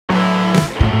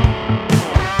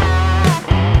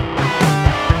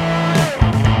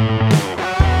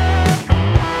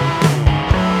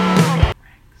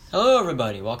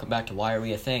everybody, welcome back to Why Are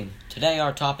We a Thing? Today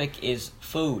our topic is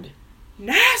food.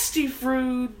 Nasty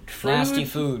food. Nasty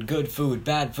food, good food,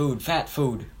 bad food, fat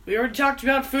food. We already talked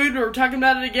about food, but we're talking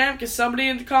about it again because somebody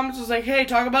in the comments was like, hey,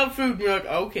 talk about food. And we're like,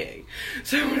 okay.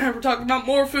 So now we're talking about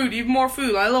more food, even more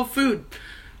food. I love food.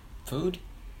 Food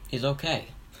is okay.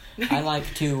 I like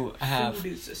to have...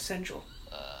 Food is essential.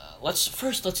 Let's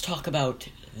talk about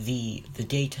the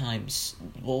daytimes.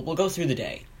 We'll go through the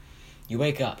day. You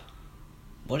wake up.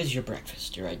 What is your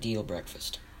breakfast, your ideal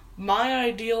breakfast? My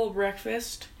ideal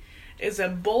breakfast is a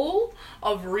bowl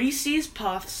of Reese's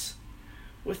Puffs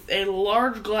with a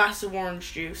large glass of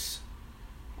orange juice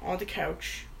on the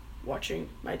couch watching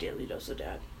my daily dose of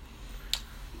dad.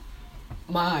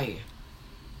 My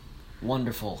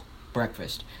wonderful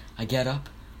breakfast. I get up,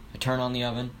 I turn on the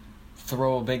oven,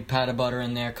 throw a big pat of butter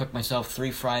in there, cook myself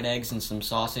 3 fried eggs and some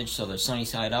sausage so they're sunny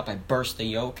side up. I burst the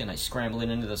yolk and I scramble it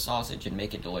into the sausage and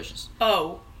make it delicious.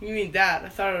 Oh, you mean that? I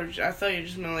thought you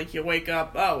just meant like you wake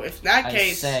up. Oh, if that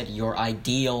case... I said your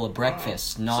ideal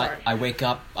breakfast, not sorry. I wake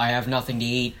up, I have nothing to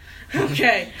eat.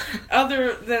 Okay.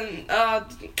 Other than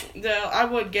I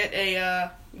would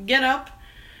get up,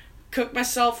 cook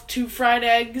myself 2 fried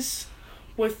eggs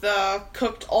with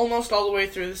cooked almost all the way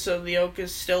through, so the yolk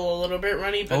is still a little bit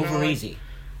runny, but over not easy.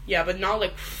 Yeah, but not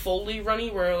like fully runny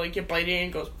where like you bite in and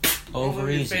it goes over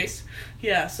your easy. face.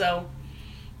 Yeah, so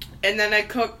and then I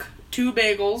cook 2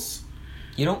 bagels.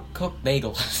 You don't cook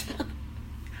bagels.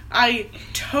 I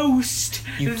toast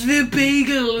the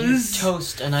bagels. You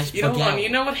toast a nice You know baguette. what? You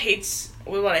know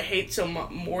what I hate so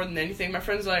more than anything? My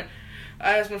friends I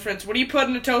ask my friends, what do you put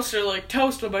in a toaster? Like,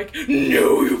 toast. I'm like,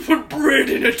 no, you put bread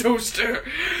in a toaster.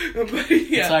 But,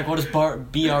 yeah. It's like, what does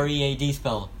B-R-E-A-D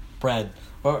spell? Bread.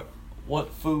 Or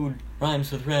what food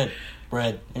rhymes with red?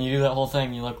 Bread. And you do that whole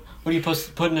thing. You're like, what do you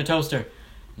put in a toaster?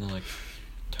 And they're like,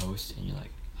 toast. And you're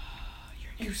like,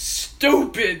 you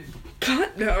stupid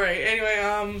cunt. No, right.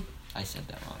 Anyway, I said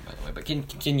that wrong, by the way, but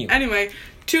continue. Anyway,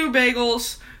 2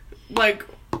 bagels, like,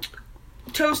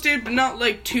 toasted, but not,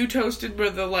 like, too toasted where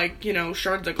the, like, you know,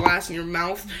 shards of glass in your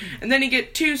mouth. And then you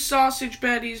get 2 sausage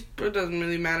patties, but it doesn't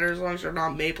really matter as long as they're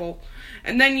not maple.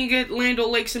 And then you get Land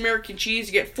O'Lakes American cheese.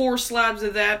 You get 4 slabs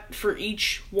of that for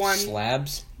each one.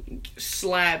 Slabs?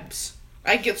 Slabs.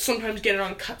 I sometimes get it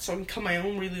on cut, so I can cut my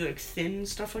own really, like, thin and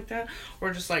stuff like that.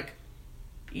 Or just, like,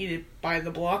 eat it by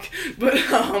the block. But,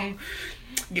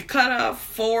 you cut off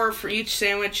 4 for each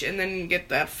sandwich, and then you get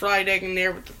that fried egg in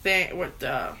there with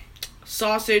the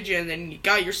sausage, and then you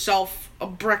got yourself a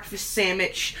breakfast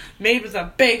sandwich made with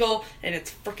a bagel, and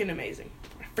it's freaking amazing.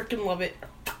 I freaking love it.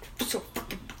 It's so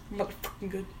freaking motherfucking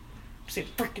good. Say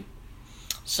freaking.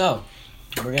 So,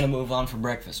 we're gonna move on from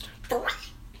breakfast.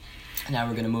 Now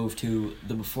we're gonna move to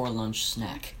the before lunch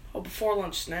snack. Oh, before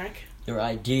lunch snack? Your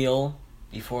ideal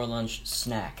before lunch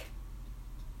snack.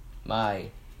 My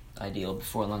ideal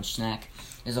before lunch snack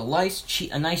is a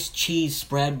nice cheese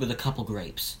spread with a couple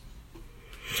grapes.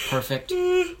 It's perfect.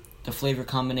 The flavor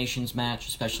combinations match,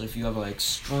 especially if you have an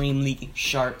extremely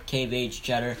sharp cave-aged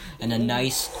cheddar and a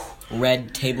nice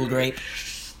red table grape.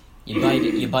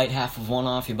 You bite half of one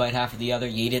off, you bite half of the other,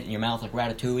 you eat it in your mouth like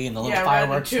Ratatouille, and the little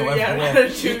fireworks go everywhere. Yeah,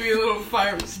 Ratatouille, little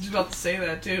fireworks. I was just about to say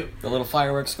that, too. The little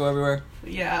fireworks go everywhere?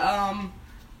 Yeah,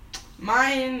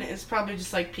 mine is probably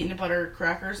just like peanut butter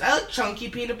crackers. I like chunky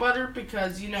peanut butter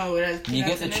because, you know, it has peanuts in it. You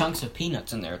get the chunks of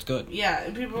peanuts in there, it's good. Yeah,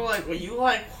 and people are like, well, you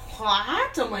like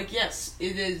what? I'm like, yes,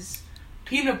 it is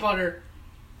peanut butter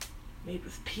made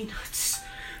with peanuts.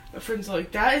 My friends are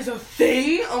like, that is a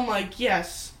thing? I'm like,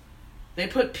 yes. They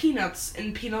put peanuts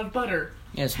in peanut butter.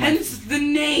 Yes, hence the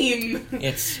name.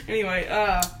 It's... Anyway,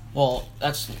 Well,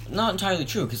 that's not entirely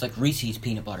true, because, like, Reese's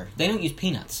peanut butter, they don't use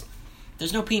peanuts.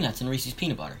 There's no peanuts in Reese's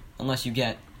peanut butter, unless you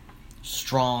get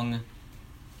strong...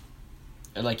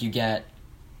 Like, you get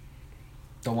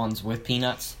the ones with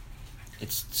peanuts.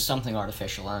 It's something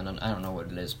artificial. I don't know what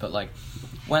it is, but like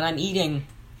when I'm eating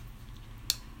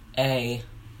a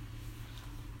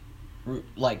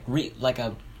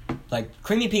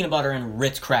creamy peanut butter and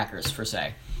Ritz crackers for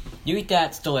say, you eat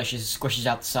that, it's delicious. It squishes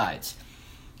out the sides.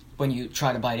 When you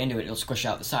try to bite into it, it'll squish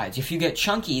out the sides. If you get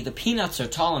chunky, the peanuts are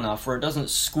tall enough where it doesn't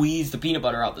squeeze the peanut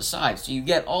butter out the sides, so you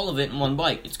get all of it in one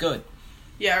bite. It's good.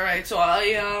 Yeah, right. So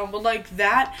I would like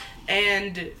that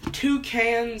and 2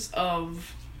 cans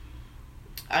of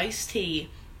iced tea.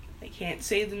 I can't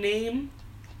say the name,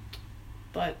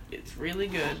 but it's really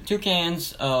good. 2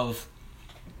 cans of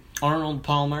Arnold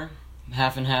Palmer,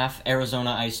 half and half,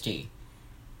 Arizona iced tea.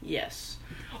 Yes.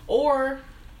 Or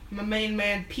my main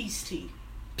man, Peace Tea.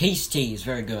 Peace tea is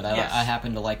very good. Yes. I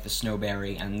happen to like the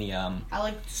snowberry and the I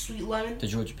like the sweet lemon. the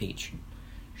Georgia peach.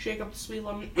 Shake up the sweet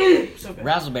lemon. So good.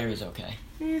 Raspberry's okay.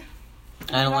 Yeah.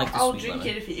 I don't like the I'll sweet drink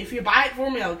lemon. it if you buy it for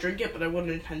me. I'll drink it, but I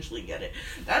wouldn't intentionally get it.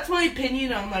 That's my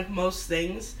opinion on like most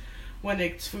things when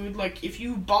it's food. Like if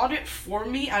you bought it for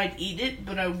me, I'd eat it,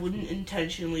 but I wouldn't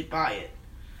intentionally buy it.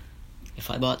 If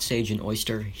I bought Sage an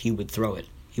oyster, he would throw it.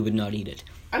 He would not eat it.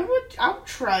 I would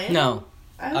try it. No,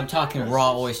 I'm talking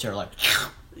raw oyster, like.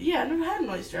 Yeah, I never had an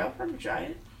oyster. I'll probably try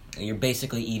it. You're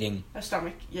basically eating. A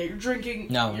stomach. Yeah, you're drinking.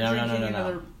 No.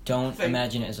 Another Don't thing.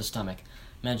 imagine it as a stomach.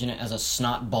 Imagine it as a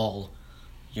snot ball.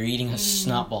 You're eating a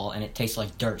snot ball, and it tastes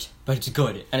like dirt, but it's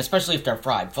good, and especially if they're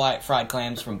fried. Fried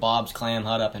clams from Bob's Clam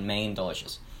Hut up in Maine,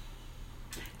 delicious.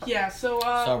 Yeah. So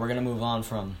we're gonna move on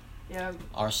from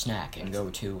our snack and go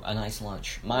to a nice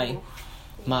lunch.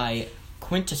 My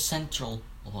quintessential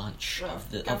lunch of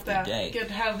the day. Get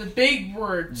to have the big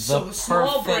words, The so the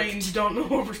small perfect- brains don't know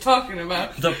what we're talking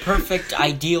about. The perfect,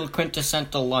 ideal,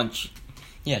 quintessential lunch.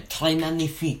 Yeah, très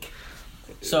magnifique.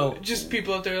 So Just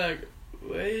people out there like,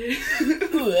 what?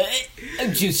 what?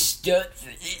 I'm too stunned for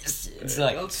this. It's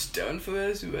like, I'm stunned for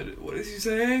this. What is he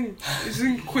saying?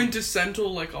 Isn't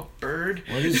quintessential like a bird?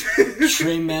 what is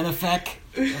très magnifique?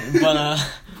 But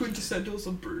Quintessential is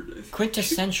a bird. I think.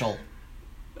 quintessential.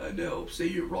 I know. Say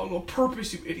you're wrong on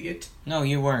purpose, you idiot. No,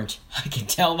 you weren't. I can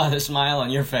tell by the smile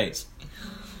on your face.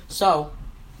 So,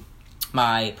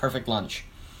 my perfect lunch.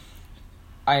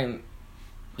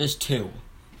 There's two.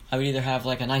 I would either have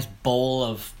like a nice bowl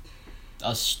of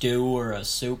a stew or a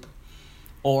soup,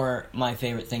 or my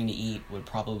favorite thing to eat would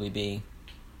probably be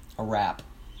a wrap.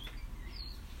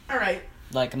 All right.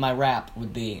 Like my wrap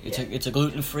would be, it's a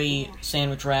gluten-free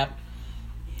sandwich wrap.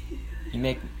 You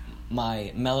make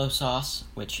my mellow sauce,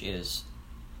 which is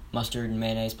mustard and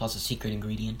mayonnaise plus a secret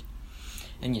ingredient,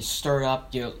 and you stir it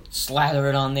up. You slather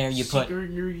it on there. You put Secret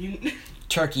ingredient.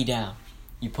 turkey down.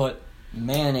 You put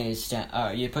mayonnaise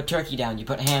down. You put turkey down. You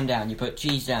put ham down. You put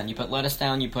cheese down. You put lettuce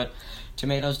down. You put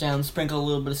tomatoes down. Sprinkle a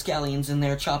little bit of scallions in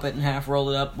there. Chop it in half. Roll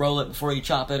it up. Roll it before you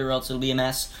chop it, or else it'll be a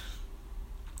mess.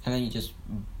 And then you just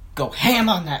go ham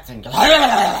on that thing.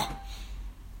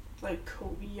 Like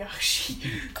Kobayashi.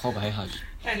 Kobayashi.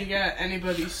 And you got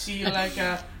anybody see like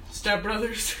Step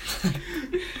Brothers?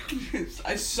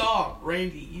 I saw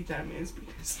Randy eat that man's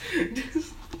penis.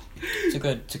 It's a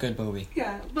good movie.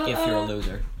 Yeah, but If you're a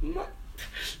loser.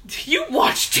 You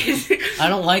watched it. I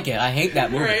don't like it. I hate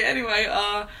that movie. Right. Anyway,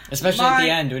 especially at the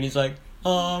end when he's like,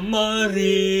 "Oh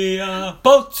Maria,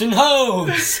 boats and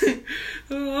hoes."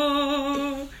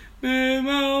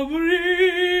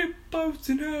 Boats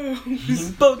and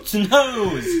hoes. Boats and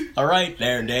hoes. All right,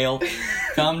 there, Dale.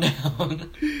 Calm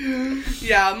down.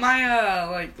 Yeah, my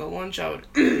like the lunch I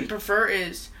would prefer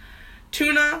is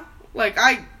tuna. Like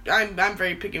I'm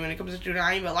very picky when it comes to tuna.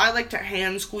 I like to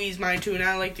hand squeeze my tuna.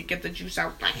 I like to get the juice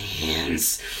out with my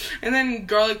hands. And then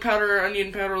garlic powder,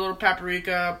 onion powder, a little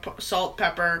paprika, salt,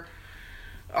 pepper.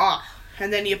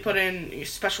 And then you put in your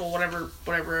special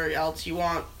whatever else you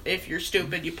want. If you're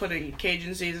stupid, you put in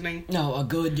Cajun seasoning. No, a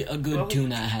good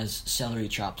tuna has celery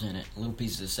chops in it. Little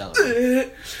pieces of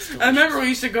celery. I remember we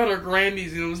used to go to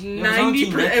Grandy's and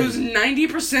it was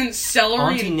 90%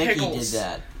 celery Auntie and Nikki pickles. did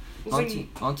that.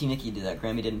 Auntie Nikki did that.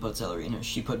 Grammy didn't put celery in her.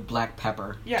 She put black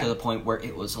pepper to the point where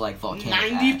it was like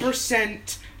volcanic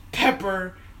 90%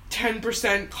 pepper,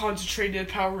 10% concentrated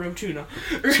powder of tuna.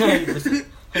 10%.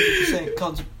 100%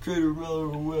 concentrated roller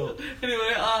will.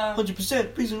 Anyway,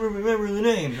 100%. Please remember the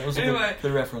name. That was a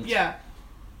good reference. Yeah,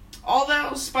 all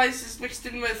those spices mixed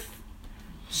in with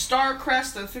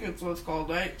Starcrest. I think that's what it's called,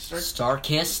 right?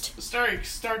 Starkist.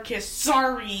 Starkist.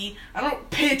 Sorry, I don't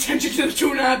pay attention to the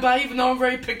tuna I buy, even though I'm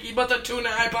very picky. But the tuna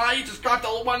I buy, you just got the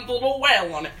one little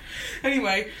whale on it.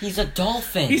 Anyway, he's a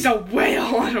dolphin. He's a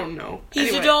whale. I don't know.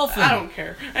 He's a dolphin. I don't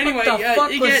care. Anyway, what the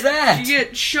fuck was that? You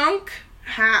get chunk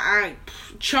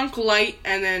light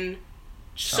and then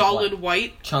solid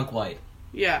white. Chunk white.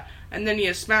 Yeah. And then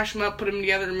you smash them up, put them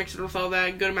together, and mix it with all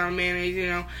that good amount of mayonnaise, you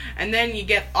know. And then you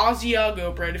get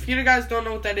Asiago bread. If you guys don't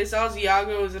know what that is,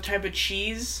 Asiago is a type of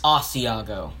cheese.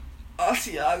 Asiago.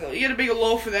 You get a big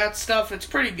loaf of that stuff. It's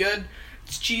pretty good.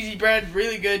 It's cheesy bread,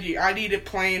 really good. I'd eat it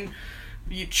plain.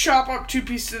 You chop up 2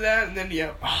 pieces of that, and then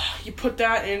you put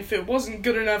that in. If it wasn't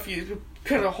good enough, you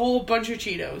cut a whole bunch of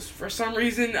Cheetos. For some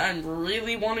reason, I'm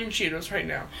really wanting Cheetos right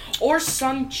now. Or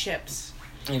Sun Chips.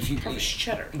 From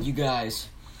cheddar. You guys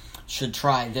should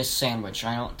try this sandwich.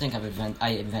 I don't think I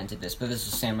invented this, but this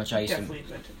is a sandwich I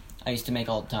used to make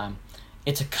all the time.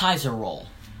 It's a Kaiser roll,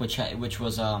 which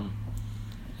was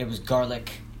it was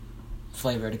garlic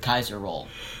flavored Kaiser roll,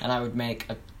 and I would make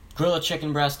a grill a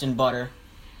chicken breast in butter,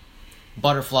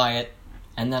 butterfly it,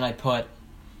 and then I put,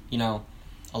 a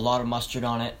lot of mustard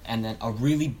on it, and then a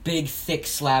really big thick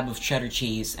slab of cheddar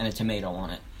cheese and a tomato on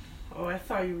it. Oh, I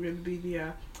thought you were going to be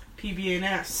the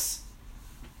PB&S.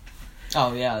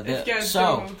 Oh, yeah. If you guys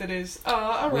don't know what that is.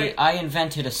 Alright. I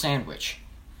invented a sandwich.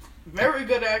 Very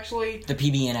good, actually. The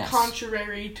PB&S.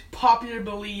 Contrary to popular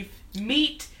belief,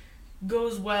 meat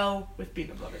goes well with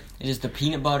peanut butter. It is the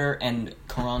peanut butter and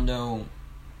Corando...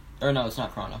 Or no, it's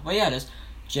not Corando. Well, yeah, it is.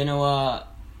 Genoa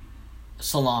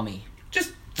salami.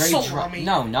 Just Very salami.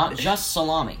 No, not just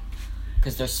salami.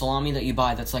 Because there's salami that you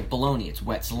buy that's like bologna. It's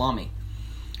wet salami.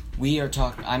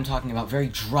 I'm talking about very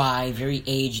dry, very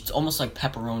aged. It's almost like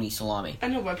pepperoni salami. I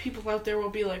know, but people out there will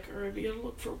be like, alright, we gotta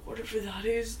look for whatever that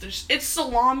is. It's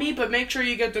salami, but make sure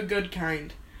you get the good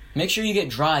kind. Make sure you get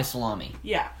dry salami.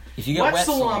 Yeah. If you get wet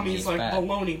salami, is like bad.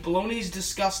 Bologna. Bologna's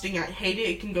disgusting. I hate it.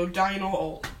 It can go die in a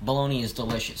hole. Bologna is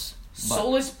delicious.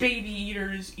 Soulless baby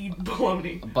eaters eat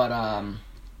bologna. But,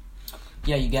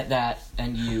 yeah, you get that,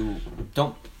 and you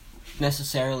don't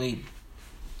necessarily...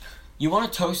 You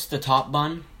want to toast the top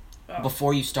bun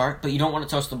before you start, but you don't want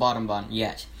to toast the bottom bun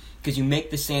yet. Because you make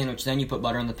the sandwich, then you put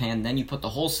butter in the pan, then you put the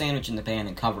whole sandwich in the pan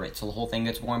and cover it, so the whole thing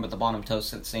gets warm, but the bottom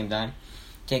toasts at the same time.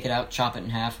 Take it out, chop it in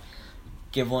half,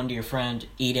 give one to your friend,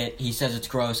 eat it. He says it's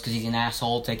gross because he's an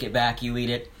asshole. Take it back, you eat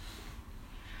it.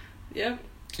 Yeah.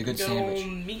 It's a good sandwich.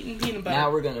 Meat and peanut butter. Now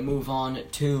we're going to move on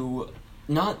to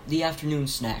not the afternoon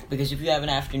snack, because if you have an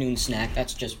afternoon snack,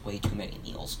 that's just way too many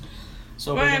meals.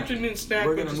 So my afternoon snack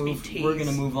would just be teas. We're going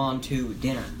to move on to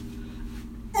dinner.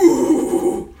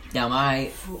 Ooh. Now, my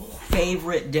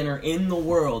favorite dinner in the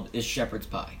world is shepherd's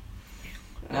pie.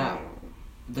 Now,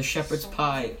 the shepherd's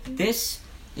pie, this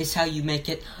is how you make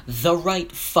it the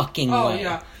right fucking way. Oh,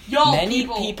 yeah. Y'all Many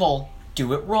people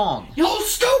do it wrong. Y'all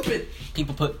stupid!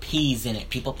 People put peas in it.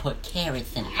 People put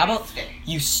carrots in it. How about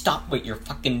you stop what you're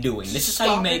fucking doing? This is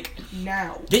how you make...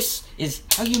 now. This is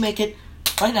how you make it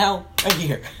right now, right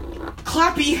here.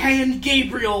 Clappy hand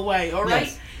Gaibrial way, alright?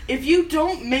 Yes. If you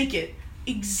don't make it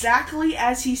exactly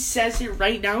as he says it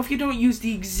right now, if you don't use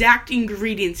the exact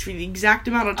ingredients for the exact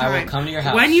amount of time, I will come to your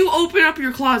house. When you open up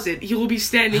your closet, he will be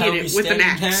standing in it with an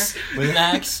axe. With an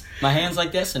axe, my hands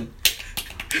like this, and...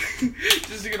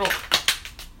 Just a good old...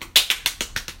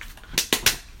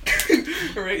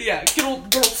 Alright, yeah, good old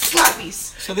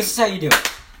slappies. So this is how you do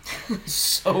it.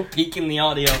 So peaking the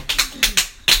audio.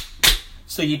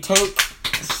 So you take...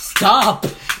 Stop!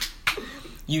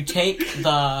 You get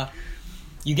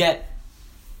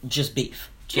just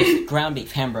beef. Just ground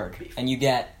beef, Hamburg. And you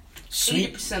get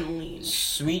sweet... 80% lean.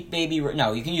 Sweet baby...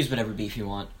 No, you can use whatever beef you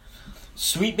want.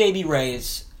 Sweet baby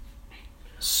Ray's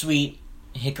sweet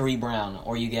hickory brown.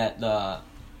 Or you get the...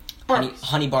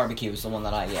 Honey barbecue is the one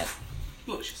that I get.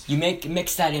 Delicious. You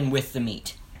mix that in with the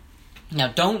meat. Now,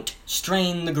 don't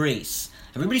strain the grease.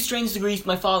 Everybody strains the grease.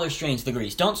 My father strains the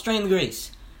grease. Don't strain the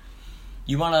grease.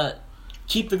 You want to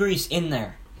keep the grease in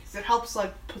there. Because it helps,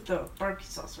 like, put the barbecue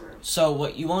sauce around. So,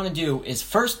 what you want to do is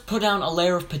first put down a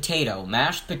layer of potato.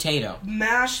 Mashed potato.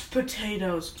 Mashed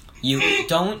potatoes. You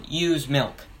don't use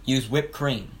milk. Use whipped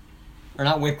cream. Or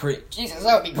not whipped cream. Jesus,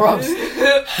 that would be gross.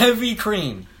 Heavy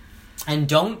cream. And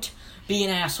don't be an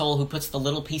asshole who puts the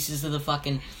little pieces of the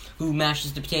fucking... Who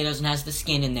mashes the potatoes and has the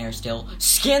skin in there still.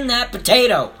 Skin that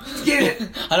potato! Skin it!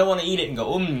 I don't want to eat it and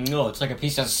go, no, it's like a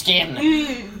piece of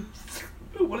skin.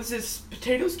 What is this?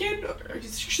 Potato skin? Or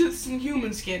is this some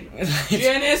human skin?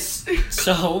 Janice!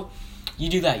 So, you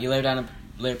do that. You lay down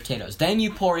a layer of potatoes. Then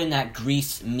you pour in that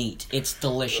grease meat. It's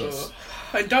delicious.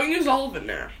 I don't use all of it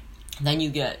now. Then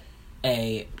you get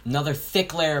another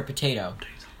thick layer of potato.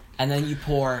 And then you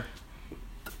pour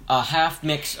a half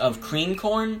mix of cream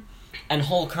corn and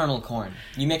whole kernel corn.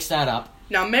 You mix that up.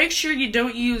 Now make sure you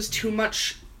don't use too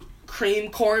much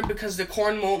cream corn because the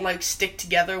corn won't like stick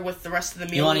together with the rest of the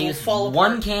meal. You want to use fall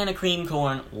apart. 1 can of cream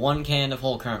corn, 1 can of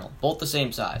whole kernel. Both the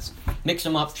same size. Mix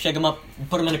them up, shake them up,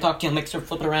 put them in a cocktail mixer,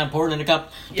 flip it around, pour it in a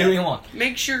cup, do what you want.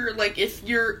 Make sure, like, if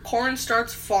your corn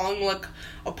starts falling, like,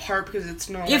 apart because it's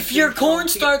not... If your corn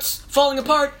starts falling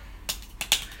apart,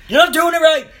 you're not doing it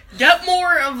right! Get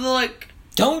more of the, like...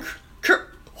 Don't...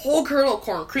 whole kernel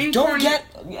corn. Cream Don't corn get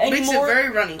any makes more it very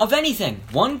runny. of anything.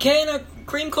 1 can of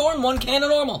cream corn, 1 can of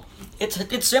normal.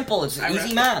 It's simple. It's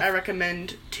easy math. I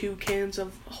recommend 2 cans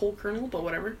of whole kernel, but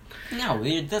whatever. No,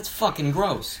 that's fucking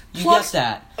gross. You Plus,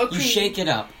 get that. You shake it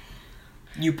up.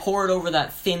 You pour it over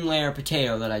that thin layer of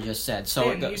potato that I just said.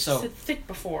 So you said thick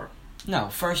before. No,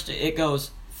 first it goes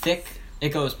thick. It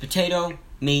goes potato,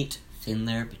 meat, thin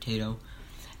layer potato,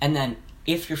 and then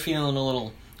if you're feeling a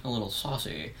little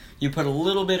saucy, you put a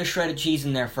little bit of shredded cheese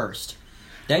in there first.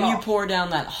 Then you pour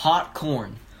down that hot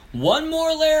corn. 1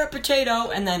 more layer of potato,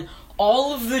 and then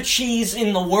all of the cheese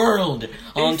in the world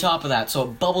on top of that. So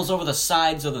it bubbles over the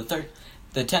sides of the third.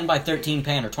 the 10 by 13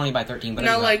 pan or 20 by 13.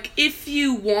 Whatever. Now, like, if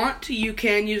you want, you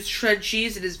can use shredded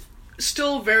cheese. It is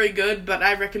still very good, but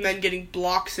I recommend getting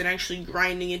blocks and actually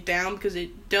grinding it down because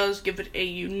it does give it a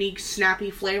unique,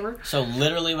 snappy flavor. So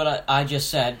literally what I just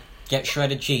said, get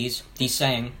shredded cheese. He's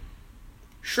saying,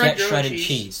 get shredded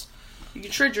cheese. You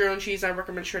can shred your own cheese. I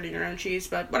recommend shredding your own cheese,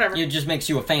 but whatever. It just makes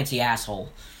you a fancy asshole.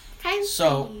 Fancy.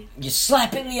 So you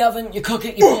slap it in the oven, you cook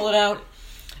it, you pull it out,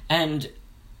 and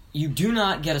you do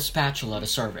not get a spatula to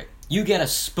serve it. You get a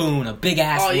spoon, a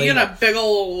big-ass ladle. Oh, you get a big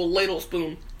old ladle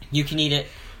spoon. You can eat it.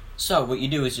 So, what you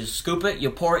do is just scoop it,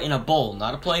 you pour it in a bowl,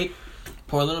 not a plate.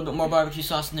 Pour a little bit more barbecue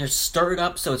sauce in there, stir it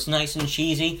up so it's nice and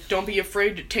cheesy. Don't be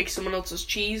afraid to take someone else's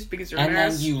cheese because you're an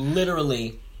ass. And then you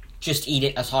literally just eat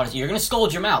it as hot as you're going to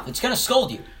scold your mouth. It's going to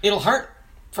scold you. It'll hurt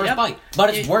first bite,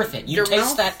 but it's worth it. You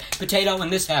taste that potato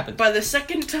and this happens. By the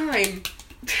second time,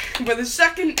 by the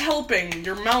second helping,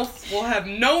 your mouth will have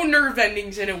no nerve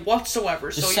endings in it whatsoever.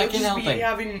 So you'll just be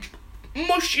having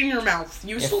mush in your mouth.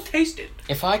 You still taste it.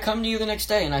 If I come to you the next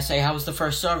day and I say, how was the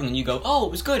first serving? And you go, oh,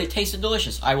 it was good. It tasted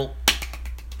delicious. I will...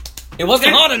 It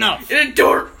wasn't hot enough. It didn't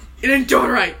do it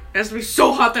right. It has to be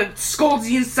so hot that it scalds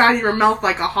the inside of your mouth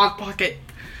like a Hot Pocket.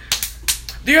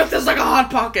 The earth is like a Hot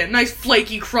Pocket. Nice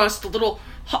flaky crust, a little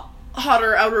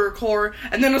hotter outer core,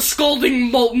 and then a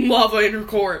scalding molten lava inner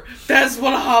core. That's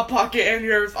what a Hot Pocket and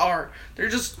the earth are. They're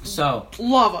just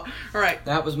lava. Alright.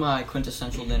 That was my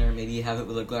quintessential dinner. Maybe you have it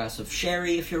with a glass of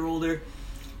sherry if you're older.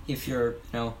 If you're,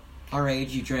 our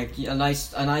age, you drink a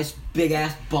nice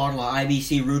big-ass bottle of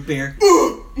IBC root beer.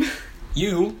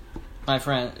 You, my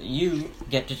friend, you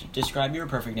get to describe your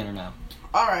perfect dinner now.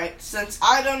 Alright, since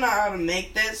I don't know how to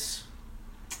make this,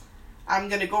 I'm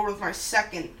gonna go with my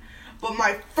second. But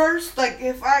my first,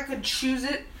 if I could choose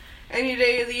it any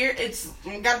day of the year, it's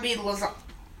gotta be lasagna.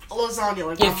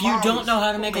 If you don't know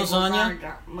how to make lasagna,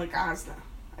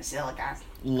 I say lasagna.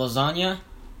 Lasagna?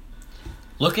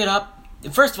 Look it up.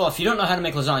 First of all, if you don't know how to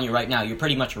make lasagna right now, you're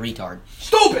pretty much a retard.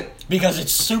 Stupid! Because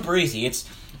it's super easy. It's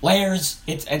layers.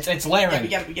 It's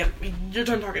layering. Yeah, you're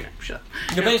done talking now. Shut up.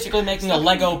 You're basically making a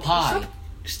Lego pie. Stop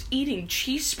just eating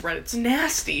cheese spread. It's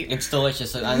nasty. It's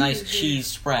delicious. A nice cheese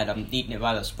spread. I'm eating it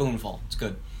by the spoonful. It's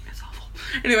good. It's awful.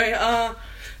 Anyway,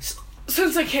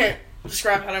 since I can't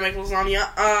describe how to make lasagna,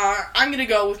 I'm gonna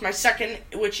go with my second,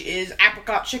 which is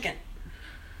apricot chicken.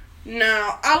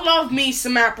 Now, I love me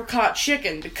some apricot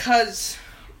chicken because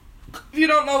if you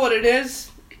don't know what it is,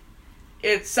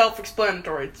 it's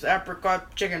self-explanatory. It's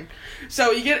apricot chicken.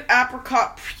 So you get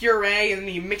apricot puree and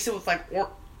then you mix it with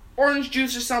orange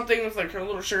juice or something with a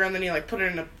little sugar, and then you put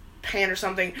it in a pan or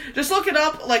something. Just look it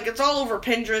up. It's all over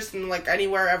Pinterest and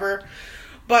anywhere ever.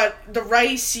 But the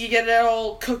rice, you get it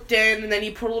all cooked in, and then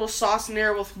you put a little sauce in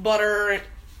there with butter. It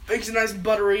makes a nice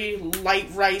buttery, light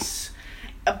rice.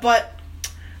 But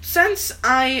since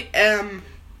I am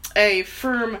a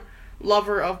firm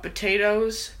lover of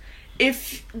potatoes,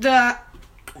 if the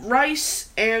rice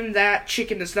and that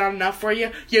chicken is not enough for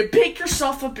you, you bake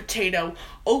yourself a potato,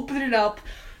 open it up,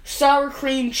 sour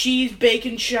cream, cheese,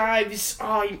 bacon, chives,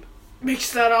 you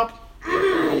mix that up,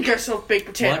 get yourself a baked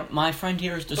potato. What my friend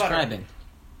here is describing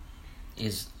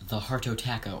is the hearto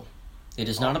taco. It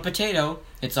is not a potato,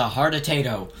 it's a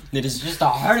heart-a-tato. It is just a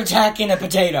heart attack in a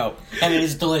potato, and it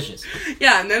is delicious.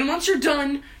 Yeah, and then once you're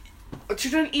done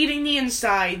eating the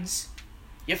insides,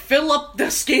 you fill up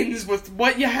the skins with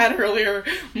what you had earlier.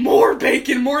 More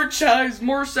bacon, more chives,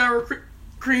 more sour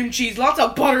cream cheese, lots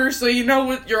of butter, so you know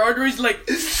what your arteries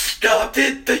stop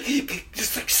it.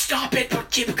 Just stop it, but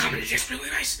keep it coming. It's just really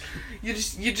nice. You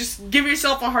just give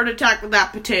yourself a heart attack with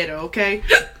that potato, okay?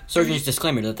 Surgeon's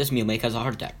disclaimer that this meal may cause a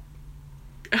heart attack.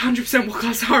 100% will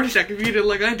cause a heart attack if you eat it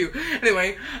like I do.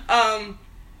 Anyway, and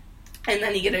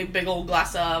then you get a big old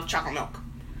glass of chocolate milk.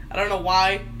 I don't know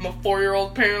why. I'm a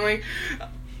 4-year-old, apparently.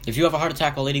 If you have a heart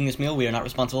attack while eating this meal, we are not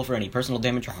responsible for any personal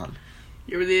damage or harm.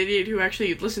 You're the idiot who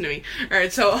actually listened to me.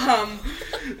 Alright, so,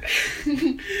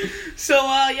 you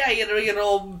get a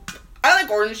little... I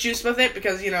like orange juice with it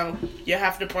because, you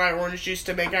have to apply orange juice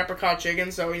to make apricot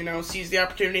chicken, so, seize the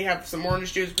opportunity, have some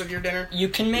orange juice with your dinner. You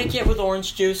can make it with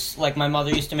orange juice, like my mother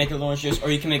used to make it with orange juice,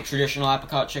 or you can make traditional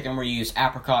apricot chicken where you use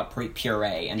apricot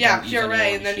puree. And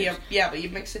puree, and then but you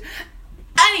mix it.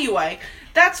 Anyway,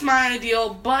 that's my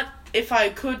ideal, but if I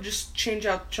could just change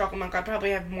out chocolate milk, I'd probably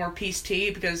have more peace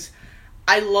tea, because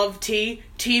I love tea.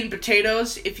 Tea and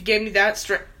potatoes. If you gave me that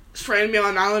stranded me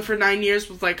on an island for 9 years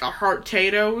with a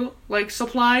heart-tato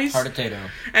supplies. Heart-tato.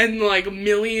 And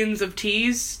millions of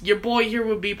teas, your boy here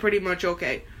would be pretty much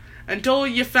okay. until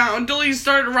you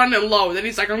started running low. Then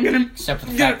he's like, Except for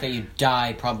the fact that you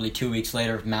die probably 2 weeks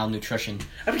later of malnutrition.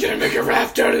 I'm gonna make a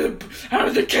raft out of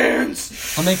the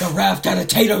cans. I'll make a raft out of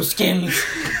potato skins.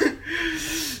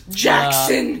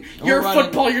 Jackson, you're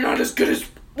football. You're not as good as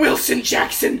Wilson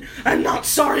Jackson. I'm not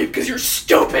sorry because you're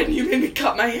stupid. You made me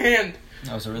cut my hand.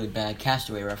 That was a really bad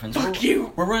Castaway reference. Fuck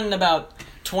you. We're running about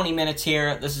 20 minutes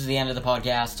here. This is the end of the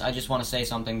podcast. I just want to say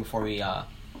something before we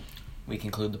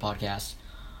conclude the podcast.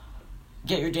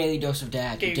 Get your daily dose of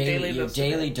dad. Your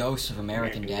daily dose of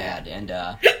American Dad. And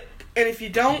if you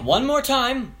don't... One more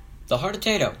time, the heart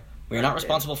potato. We are not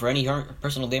responsible for any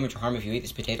personal damage or harm if you eat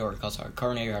this potato or cause a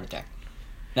coronary heart attack.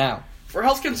 Now... For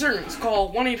health concerns,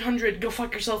 call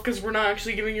 1-800-GO-FUCK-YOURSELF because we're not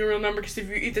actually giving you a real number because if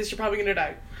you eat this, you're probably going to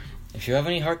die. If you have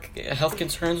any health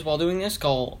concerns while doing this,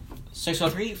 call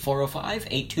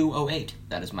 603-405-8208.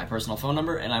 That is my personal phone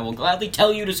number, and I will gladly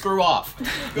tell you to screw off.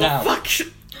 Now, fuck.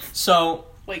 So...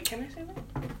 Wait, can I say that?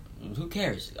 Who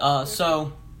cares?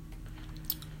 So...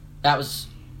 That was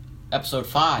episode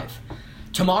 5.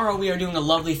 Tomorrow we are doing a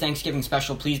lovely Thanksgiving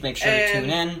special. Please make sure to tune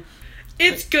in.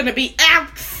 It's gonna be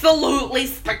absolutely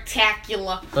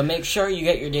spectacular. But make sure you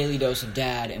get your daily dose of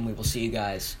dad, and we will see you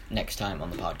guys next time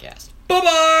on the podcast.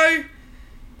 Bye-bye!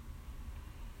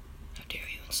 How dare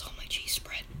you insult my cheese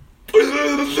spread?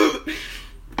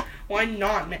 Why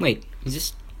not, man? Wait, is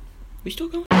this... Are we still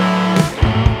going?